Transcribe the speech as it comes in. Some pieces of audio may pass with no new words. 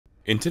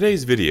In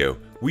today's video,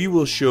 we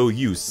will show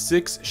you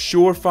 6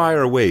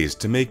 surefire ways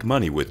to make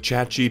money with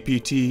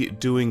ChatGPT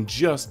doing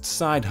just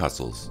side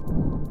hustles.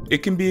 It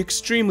can be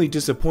extremely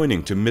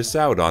disappointing to miss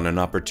out on an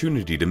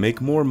opportunity to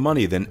make more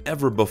money than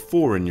ever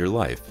before in your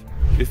life.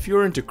 If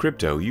you're into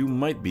crypto, you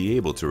might be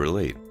able to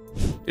relate.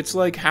 It's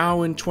like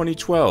how in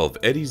 2012,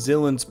 Eddy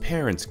Zillan's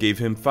parents gave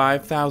him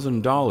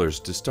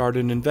 $5,000 to start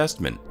an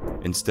investment.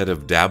 Instead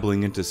of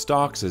dabbling into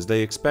stocks as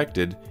they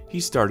expected, he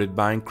started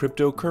buying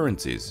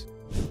cryptocurrencies.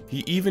 He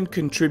even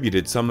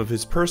contributed some of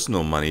his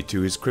personal money to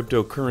his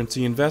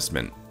cryptocurrency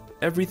investment.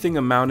 Everything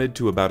amounted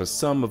to about a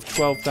sum of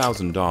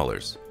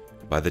 $12,000.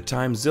 By the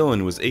time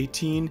Zillan was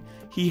 18,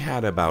 he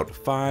had about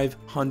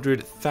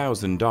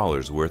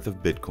 $500,000 worth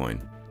of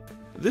Bitcoin.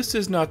 This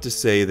is not to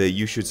say that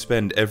you should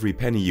spend every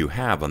penny you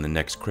have on the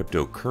next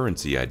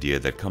cryptocurrency idea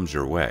that comes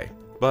your way.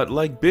 But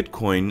like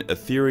Bitcoin,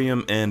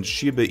 Ethereum, and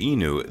Shiba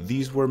Inu,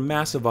 these were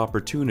massive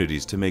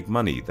opportunities to make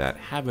money that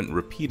haven't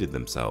repeated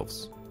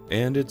themselves.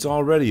 And it's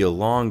already a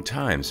long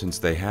time since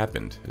they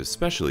happened,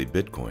 especially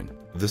Bitcoin.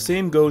 The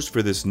same goes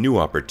for this new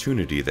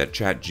opportunity that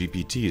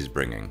ChatGPT is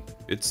bringing.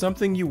 It's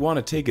something you want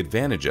to take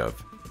advantage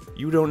of.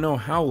 You don't know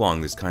how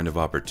long this kind of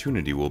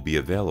opportunity will be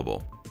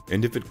available.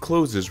 And if it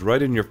closes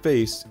right in your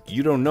face,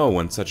 you don't know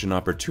when such an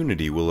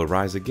opportunity will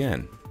arise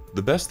again.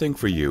 The best thing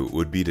for you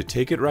would be to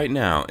take it right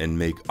now and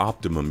make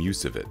optimum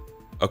use of it.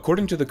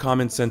 According to the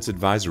Common Sense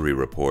Advisory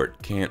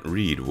Report, Can't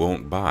Read,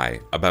 Won't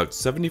Buy, about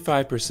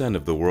 75%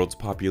 of the world's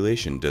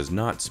population does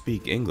not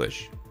speak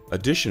English.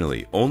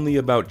 Additionally, only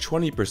about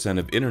 20%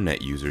 of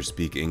internet users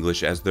speak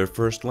English as their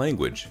first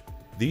language.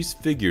 These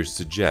figures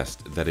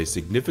suggest that a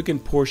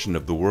significant portion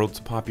of the world's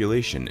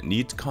population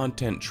needs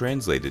content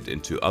translated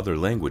into other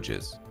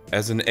languages.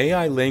 As an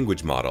AI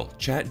language model,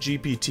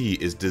 ChatGPT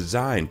is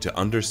designed to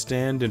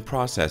understand and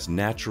process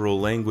natural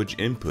language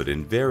input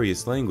in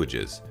various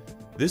languages.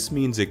 This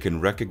means it can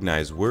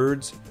recognize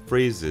words,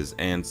 phrases,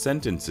 and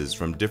sentences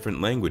from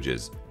different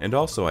languages and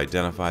also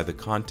identify the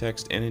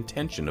context and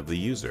intention of the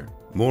user.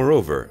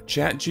 Moreover,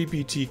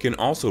 ChatGPT can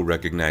also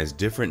recognize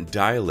different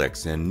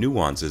dialects and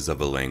nuances of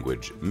a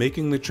language,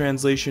 making the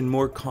translation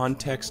more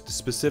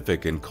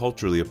context-specific and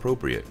culturally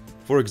appropriate.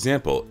 For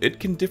example, it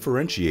can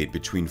differentiate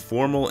between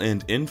formal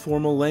and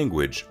informal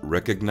language,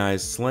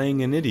 recognize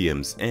slang and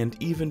idioms, and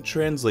even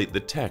translate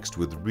the text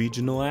with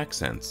regional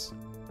accents.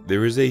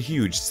 There is a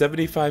huge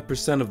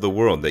 75% of the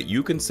world that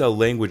you can sell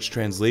language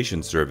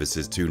translation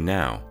services to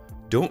now.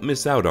 Don't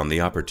miss out on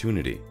the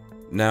opportunity.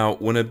 Now,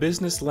 when a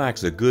business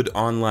lacks a good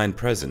online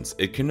presence,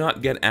 it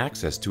cannot get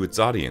access to its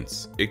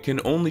audience. It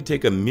can only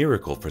take a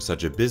miracle for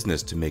such a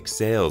business to make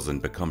sales and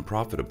become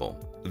profitable.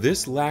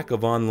 This lack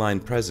of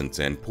online presence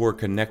and poor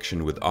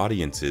connection with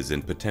audiences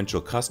and potential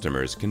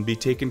customers can be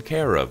taken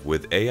care of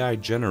with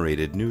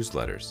AI-generated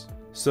newsletters.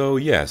 So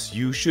yes,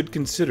 you should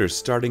consider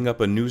starting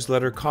up a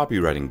newsletter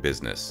copywriting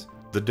business.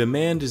 The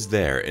demand is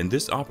there, and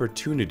this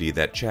opportunity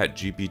that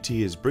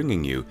ChatGPT is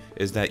bringing you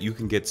is that you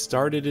can get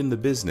started in the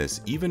business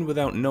even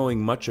without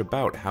knowing much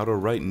about how to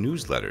write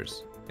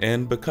newsletters.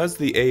 And because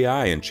the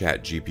AI in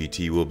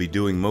ChatGPT will be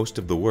doing most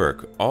of the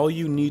work, all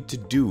you need to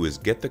do is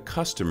get the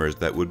customers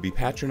that would be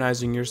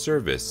patronizing your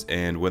service,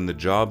 and when the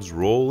jobs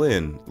roll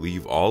in,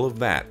 leave all of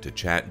that to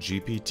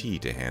ChatGPT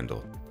to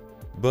handle.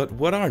 But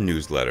what are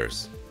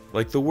newsletters?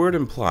 Like the word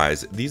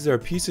implies, these are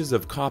pieces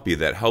of copy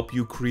that help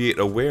you create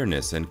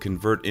awareness and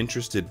convert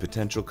interested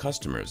potential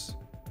customers.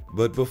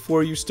 But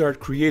before you start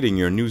creating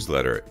your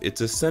newsletter,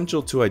 it's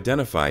essential to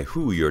identify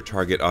who your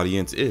target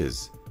audience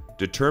is.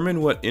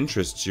 Determine what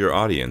interests your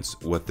audience,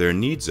 what their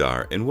needs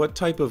are, and what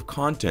type of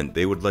content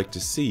they would like to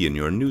see in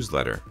your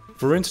newsletter.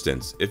 For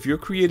instance, if you're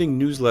creating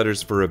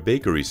newsletters for a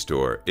bakery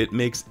store, it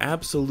makes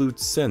absolute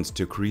sense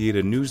to create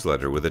a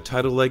newsletter with a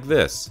title like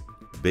this: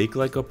 Bake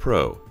Like a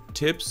Pro.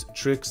 Tips,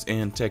 tricks,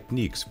 and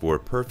techniques for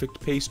perfect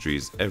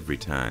pastries every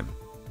time.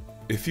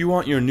 If you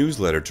want your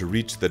newsletter to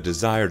reach the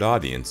desired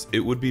audience, it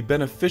would be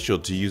beneficial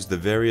to use the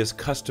various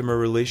customer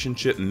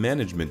relationship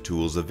management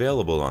tools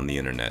available on the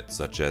internet,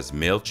 such as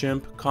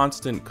MailChimp,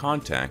 Constant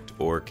Contact,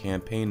 or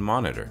Campaign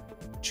Monitor.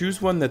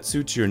 Choose one that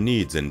suits your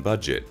needs and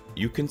budget.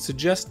 You can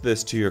suggest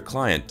this to your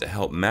client to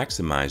help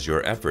maximize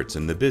your efforts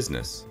in the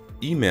business.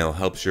 Email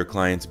helps your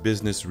client's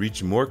business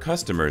reach more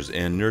customers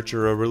and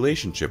nurture a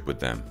relationship with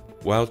them.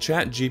 While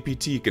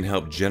ChatGPT can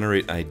help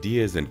generate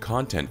ideas and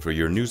content for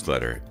your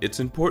newsletter, it's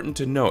important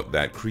to note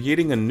that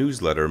creating a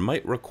newsletter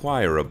might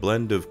require a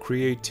blend of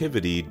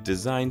creativity,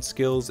 design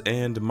skills,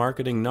 and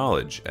marketing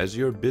knowledge as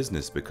your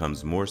business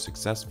becomes more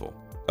successful.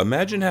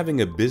 Imagine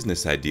having a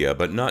business idea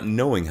but not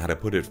knowing how to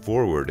put it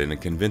forward in a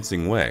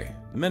convincing way.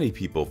 Many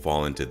people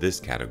fall into this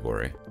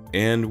category.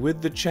 And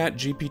with the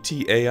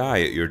ChatGPT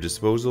AI at your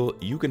disposal,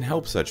 you can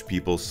help such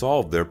people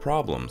solve their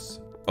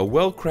problems. A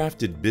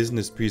well-crafted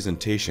business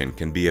presentation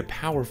can be a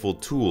powerful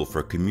tool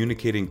for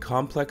communicating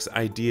complex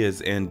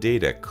ideas and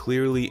data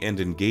clearly and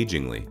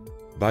engagingly.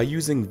 By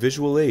using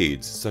visual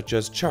aids such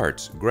as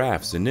charts,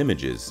 graphs, and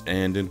images,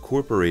 and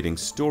incorporating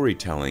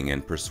storytelling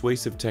and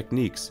persuasive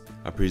techniques,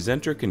 a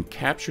presenter can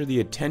capture the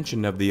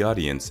attention of the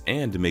audience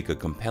and make a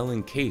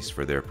compelling case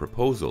for their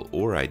proposal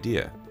or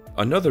idea.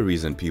 Another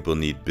reason people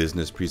need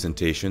business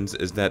presentations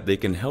is that they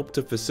can help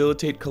to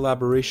facilitate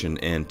collaboration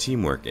and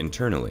teamwork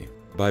internally.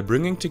 By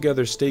bringing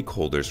together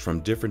stakeholders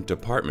from different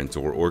departments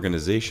or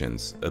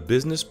organizations, a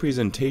business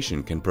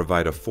presentation can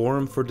provide a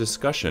forum for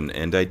discussion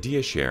and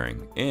idea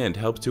sharing, and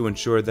help to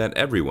ensure that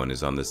everyone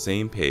is on the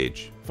same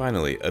page.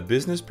 Finally, a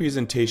business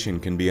presentation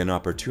can be an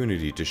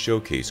opportunity to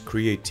showcase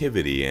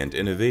creativity and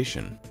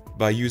innovation.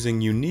 By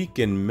using unique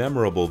and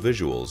memorable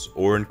visuals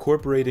or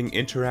incorporating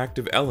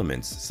interactive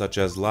elements such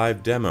as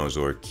live demos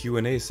or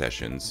Q&A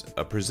sessions,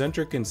 a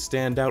presenter can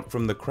stand out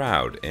from the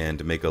crowd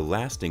and make a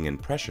lasting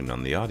impression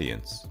on the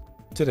audience.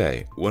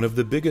 Today, one of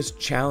the biggest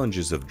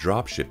challenges of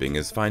dropshipping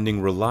is finding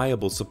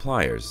reliable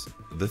suppliers.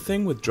 The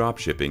thing with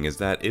dropshipping is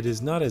that it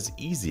is not as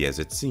easy as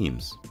it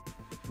seems.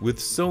 With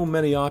so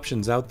many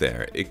options out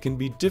there, it can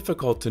be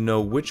difficult to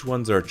know which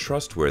ones are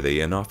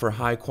trustworthy and offer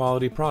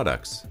high-quality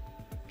products.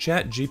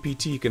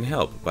 ChatGPT can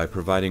help by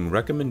providing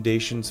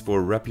recommendations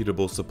for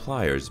reputable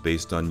suppliers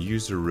based on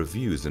user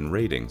reviews and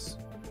ratings.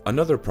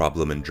 Another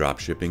problem in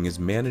dropshipping is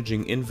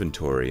managing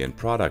inventory and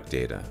product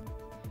data.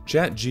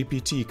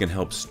 ChatGPT can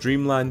help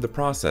streamline the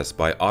process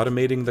by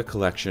automating the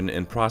collection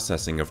and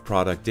processing of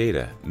product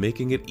data,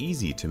 making it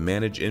easy to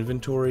manage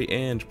inventory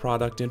and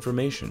product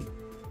information.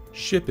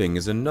 Shipping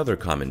is another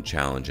common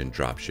challenge in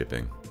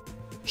dropshipping.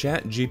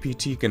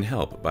 ChatGPT can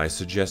help by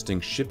suggesting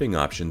shipping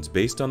options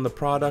based on the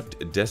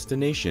product,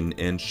 destination,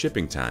 and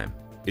shipping time.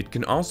 It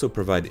can also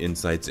provide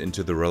insights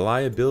into the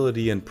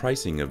reliability and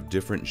pricing of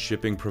different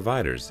shipping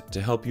providers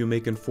to help you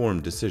make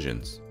informed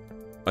decisions.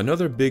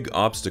 Another big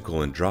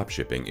obstacle in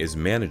dropshipping is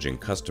managing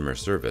customer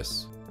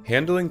service.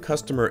 Handling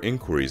customer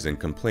inquiries and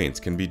complaints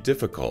can be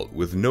difficult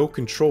with no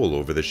control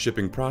over the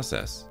shipping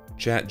process.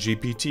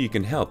 ChatGPT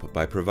can help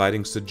by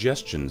providing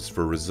suggestions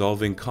for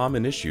resolving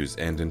common issues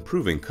and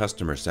improving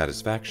customer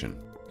satisfaction.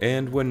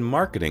 And when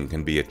marketing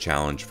can be a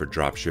challenge for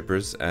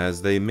dropshippers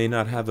as they may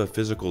not have a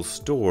physical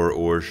store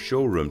or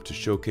showroom to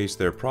showcase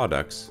their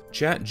products,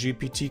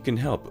 ChatGPT can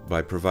help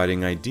by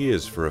providing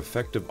ideas for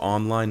effective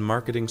online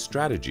marketing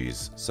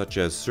strategies such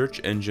as search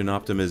engine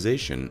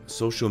optimization,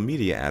 social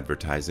media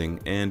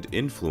advertising, and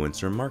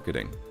influencer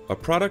marketing. A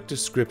product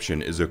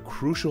description is a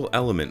crucial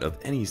element of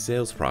any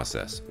sales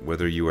process,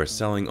 whether you are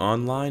selling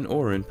online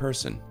or in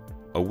person.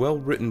 A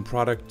well-written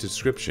product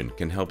description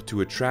can help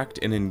to attract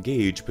and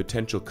engage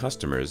potential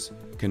customers,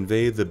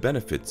 convey the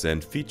benefits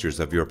and features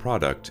of your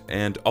product,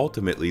 and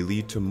ultimately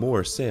lead to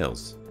more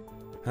sales.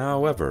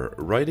 However,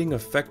 writing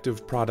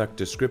effective product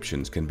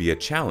descriptions can be a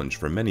challenge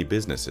for many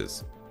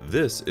businesses.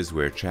 This is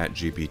where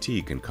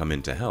ChatGPT can come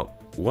in to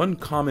help. One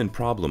common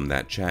problem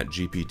that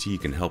ChatGPT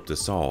can help to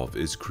solve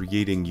is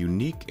creating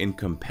unique and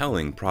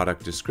compelling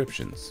product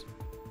descriptions.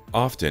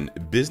 Often,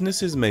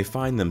 businesses may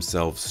find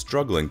themselves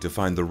struggling to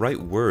find the right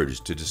words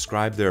to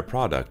describe their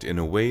product in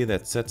a way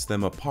that sets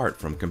them apart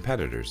from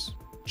competitors.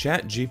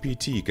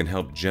 ChatGPT can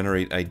help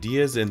generate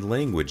ideas and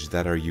language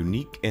that are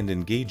unique and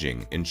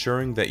engaging,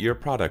 ensuring that your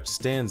product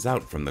stands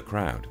out from the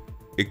crowd.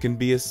 It can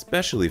be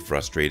especially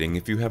frustrating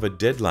if you have a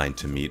deadline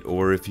to meet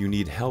or if you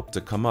need help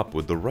to come up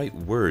with the right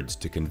words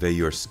to convey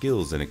your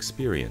skills and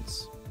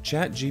experience.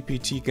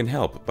 ChatGPT can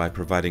help by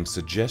providing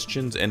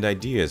suggestions and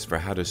ideas for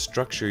how to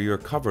structure your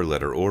cover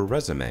letter or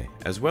resume,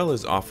 as well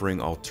as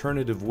offering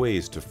alternative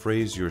ways to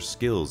phrase your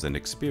skills and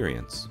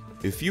experience.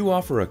 If you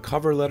offer a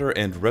cover letter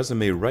and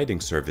resume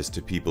writing service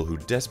to people who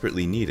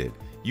desperately need it,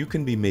 you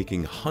can be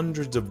making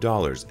hundreds of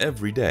dollars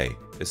every day,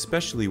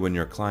 especially when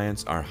your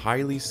clients are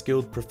highly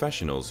skilled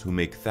professionals who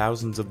make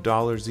thousands of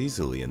dollars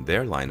easily in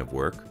their line of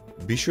work.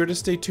 Be sure to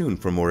stay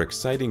tuned for more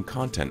exciting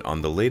content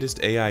on the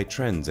latest AI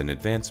trends and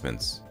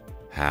advancements.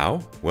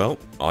 How? Well,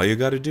 all you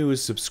gotta do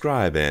is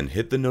subscribe and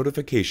hit the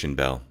notification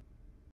bell.